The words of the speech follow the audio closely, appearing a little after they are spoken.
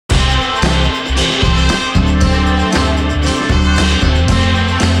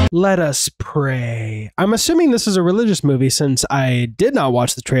Let Us Pray. I'm assuming this is a religious movie since I did not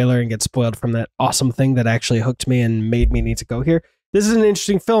watch the trailer and get spoiled from that awesome thing that actually hooked me and made me need to go here. This is an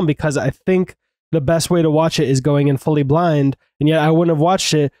interesting film because I think the best way to watch it is going in fully blind, and yet I wouldn't have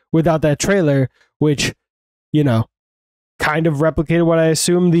watched it without that trailer, which, you know, kind of replicated what I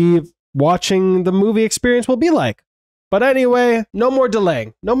assume the watching the movie experience will be like. But anyway, no more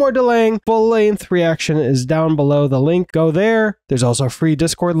delaying. No more delaying. Full-length reaction is down below the link. Go there. There's also a free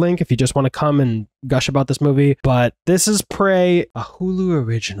Discord link if you just want to come and gush about this movie. But this is Prey, a Hulu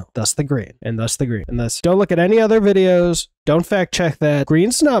original. Thus the green. And thus the green. And thus, don't look at any other videos. Don't fact check that.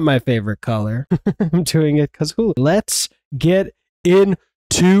 Green's not my favorite color. I'm doing it because Hulu. Let's get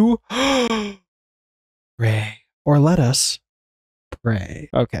into Prey. Or let us pray.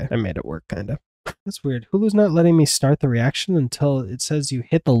 Okay, I made it work, kind of. That's weird. Hulu's not letting me start the reaction until it says you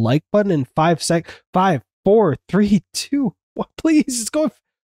hit the like button in 5 seconds. 5, 4, 3, 2. What? Please, it's going.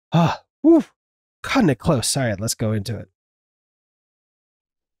 Woo. Cutting it close. All right, let's go into it.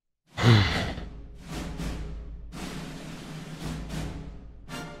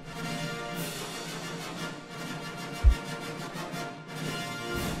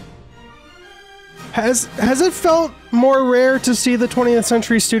 Has it felt more rare to see the 20th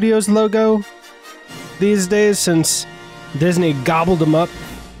Century Studios logo these days since Disney gobbled them up?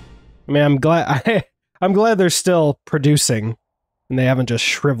 I mean, I'm glad they're still producing and they haven't just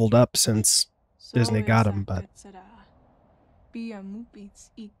shriveled up since Disney got them, but a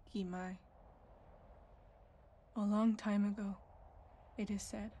long time ago, it is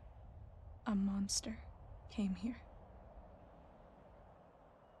said, a monster came here.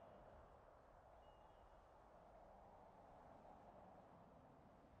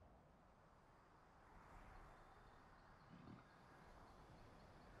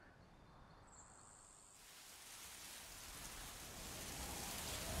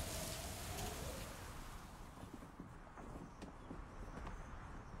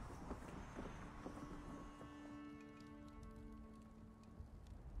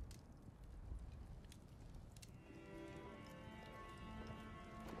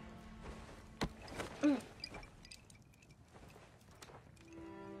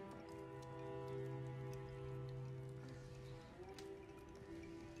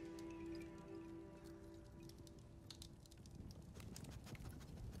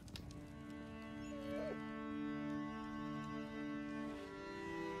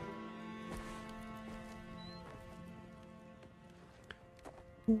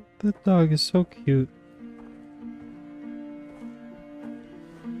 the dog is so cute.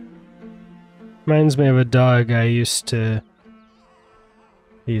 Reminds me of a dog I used to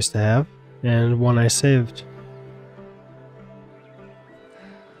have, and one I saved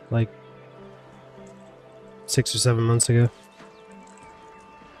like 6 or 7 months ago.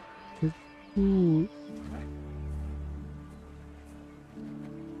 Ooh.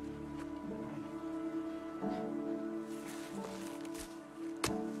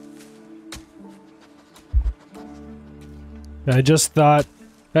 I just thought,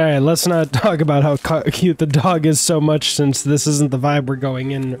 all right, let's not talk about how cute the dog is so much since this isn't the vibe we're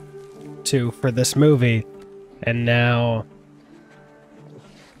going into for this movie. And now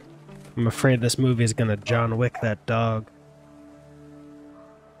I'm afraid this movie is gonna John Wick that dog.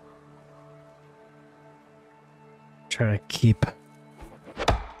 Trying to keep,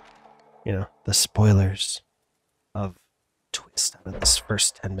 you know, the spoilers of twist out of this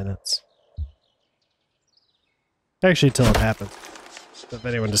first 10 minutes. Actually, till it happens. If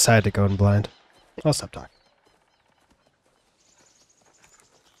anyone decided to go in blind, I'll stop talking.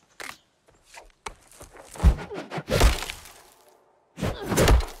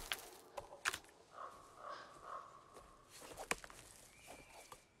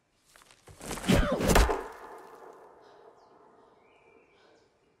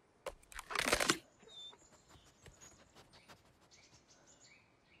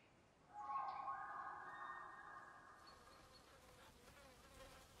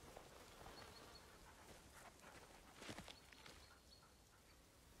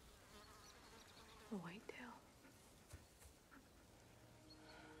 A whitetail.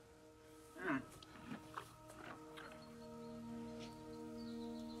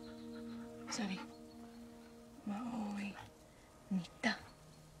 Sorry. Maui. Nita.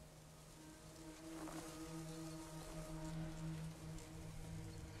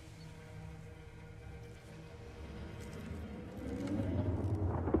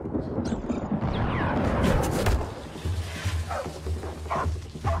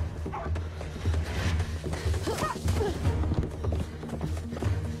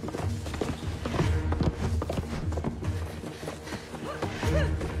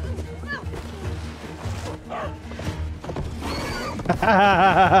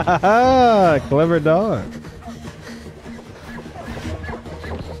 Clever dog.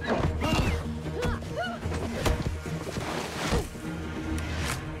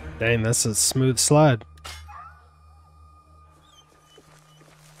 Dang, that's a smooth slide.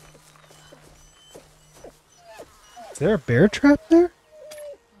 Is there a bear trap there?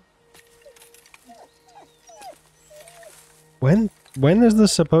 When is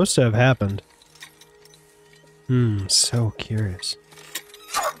this supposed to have happened? So curious.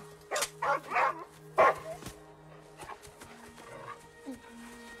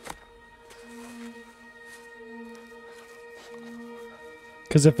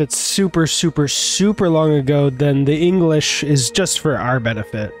 Because if it's super, super, super long ago, then the English is just for our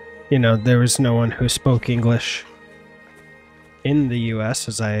benefit. You know, there was no one who spoke English in the US,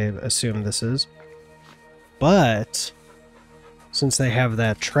 as I assume this is. But since they have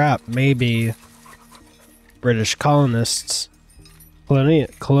that trap, maybe British colonists,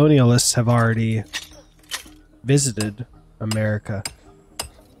 colonialists have already visited America.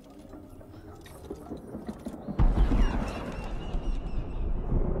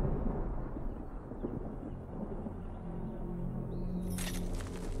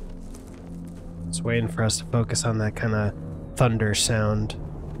 Just waiting for us to focus on that kind of thunder sound.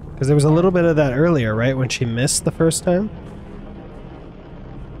 Because there was a little bit of that earlier, right? When she missed the first time?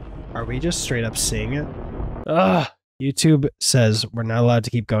 Are we just straight up seeing it? Ugh! YouTube says we're not allowed to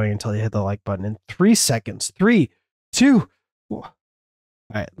keep going until you hit the like button in 3 seconds. 3, 2...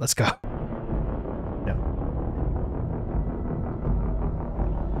 Alright, let's go. No.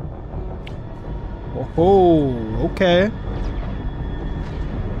 Oh, okay.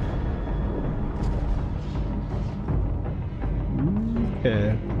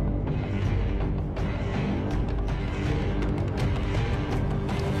 Okay.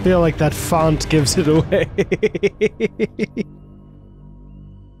 I feel like that font gives it away.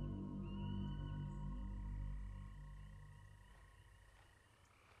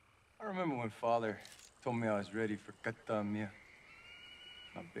 I remember when Father told me I was ready for Katamia,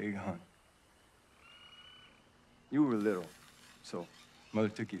 my big hunt. You were little, so Mother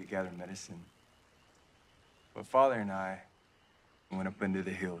took you to gather medicine. But Father and I went up into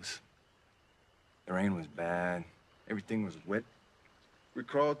the hills. The rain was bad. Everything was wet. We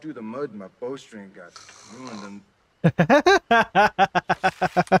crawled through the mud and my bowstring got ruined and...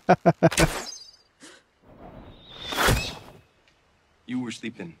 You were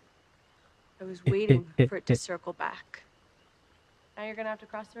sleeping. I was waiting for it to circle back. Now you're gonna have to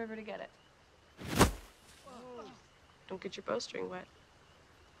cross the river to get it. Don't get your bowstring wet.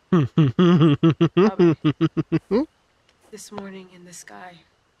 This morning in the sky,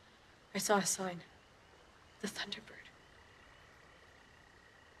 I saw a sign. The Thunderbird.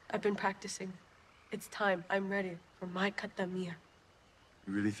 I've been practicing. It's time. I'm ready for my Katamia.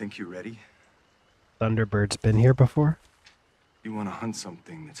 You really think you're ready? Thunderbird's been here before? You want to hunt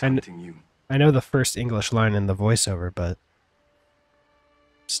something that's hunting you. I know the first English line in the voiceover, but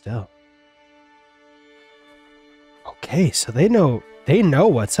still. Okay, so they know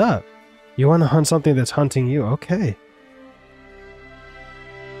what's up. You want to hunt something that's hunting you? Okay.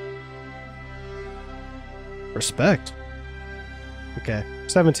 Respect. Okay.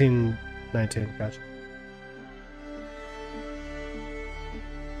 17, 19, gotcha.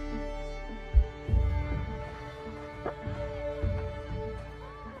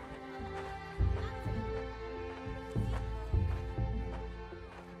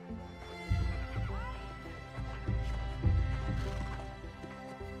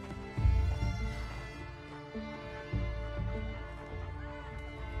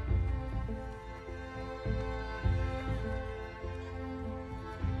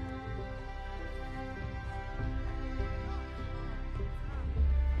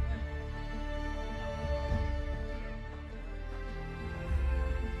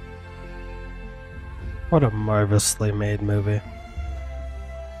 What a marvelously made movie.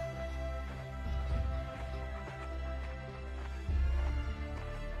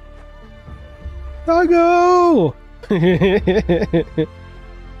 Doggo!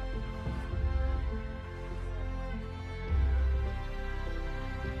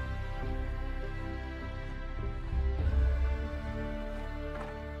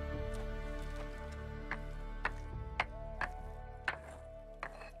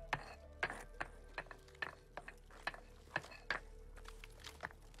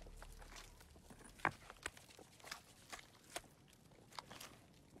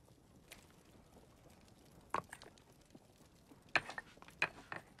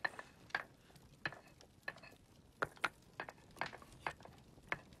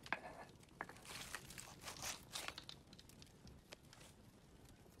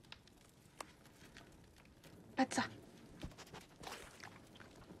 Let's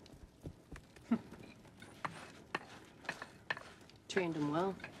Trained him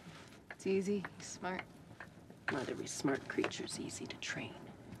well. It's easy. He's smart. Not every smart creature's easy to train.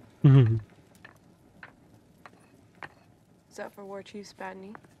 Mhm. Is that for War Chief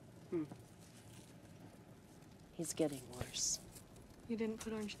Spadney? He's getting worse. You didn't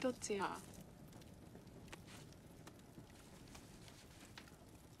put Orange Totsia.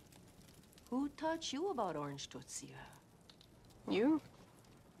 Who taught you about Orange Totsia? You?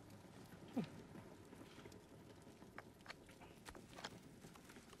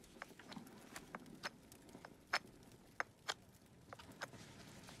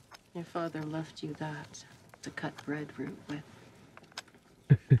 Your father left you that to cut breadroot with.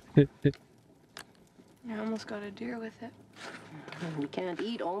 I almost got a deer with it. We can't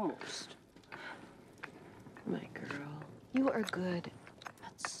eat almost. My girl, you are good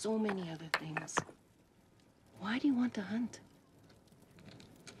at so many other things. Why do you want to hunt?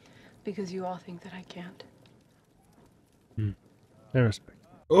 Because you all think that I can't. I respect.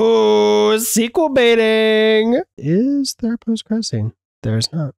 Oh, sequel baiting! Is there a post-credit scene?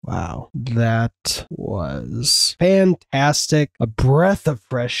 There's not. Wow. That was fantastic. A breath of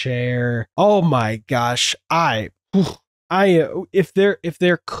fresh air. Oh my gosh. If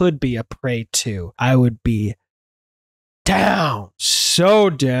there could be a Prey 2, I would be down. So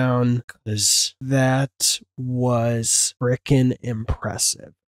down. Because that was freaking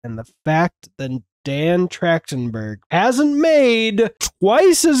impressive. And the fact that Dan Trachtenberg hasn't made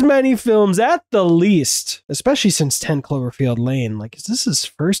twice as many films at the least, especially since 10 Cloverfield Lane. Like, is this his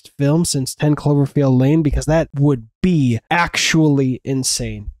first film since 10 Cloverfield Lane? Because that would be actually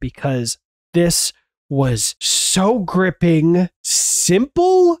insane, because this was so gripping,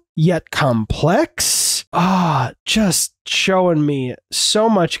 simple, yet complex. Just showing me so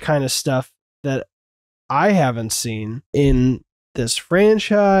much kind of stuff that I haven't seen in this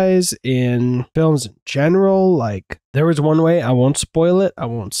franchise, in films in general. Like, there was one way, I won't spoil it, I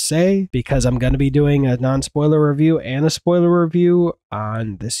won't say, because I'm going to be doing a non-spoiler review and a spoiler review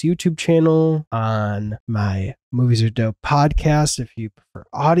on this YouTube channel, on my Movies Are Dope podcast if you prefer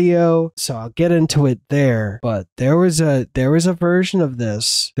audio, so I'll get into it there. But there was a version of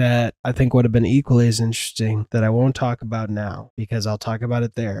this that I think would have been equally as interesting that I won't talk about now, because I'll talk about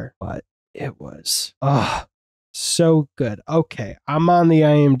it there. But it was so good. Okay, I'm on the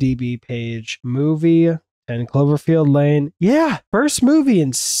IMDb page. Movie 10 Cloverfield Lane. Yeah, first movie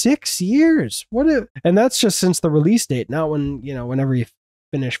in 6 years. And that's just since the release date, not when, whenever you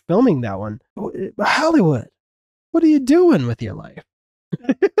finish filming that one. Hollywood, what are you doing with your life?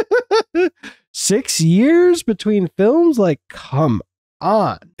 6 years between films? Like, come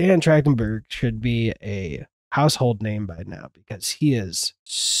on. Dan Trachtenberg should be a household name by now, because he is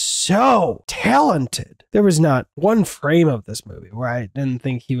so talented. There was not one frame of this movie where I didn't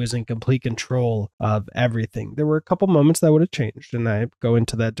think he was in complete control of everything. There were a couple moments that would have changed, and I go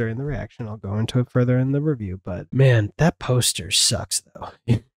into that during the reaction. I'll go into it further in the review, but man, that poster sucks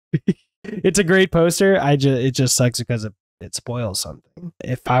though. It's a great poster. It just sucks because it spoils something.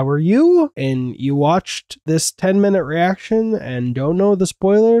 If I were you and you watched this 10-minute reaction and don't know the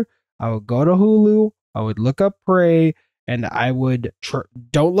spoiler, I would go to Hulu, I would look up Prey, and I would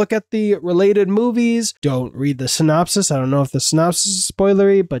don't look at the related movies, don't read the synopsis. I don't know if the synopsis is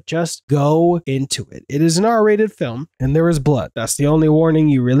spoilery, but just go into it. It is an R-rated film, and there is blood. That's the only warning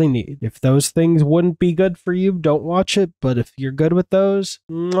you really need. If those things wouldn't be good for you, don't watch it. But if you're good with those,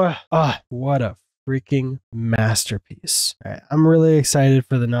 what a freaking masterpiece. All right, I'm really excited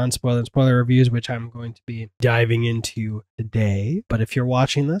for the non-spoiler and spoiler reviews, which I'm going to be diving into today. But if you're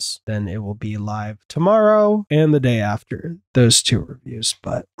watching this, then it will be live tomorrow and the day after those two reviews.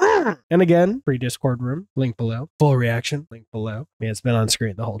 But and again, free Discord room, link below. Full reaction, link below. It's been on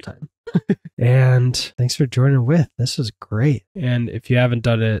screen the whole time. And thanks for joining with. This is great. And if you haven't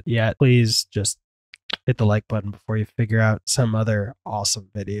done it yet, please just hit the like button before you figure out some other awesome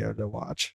video to watch.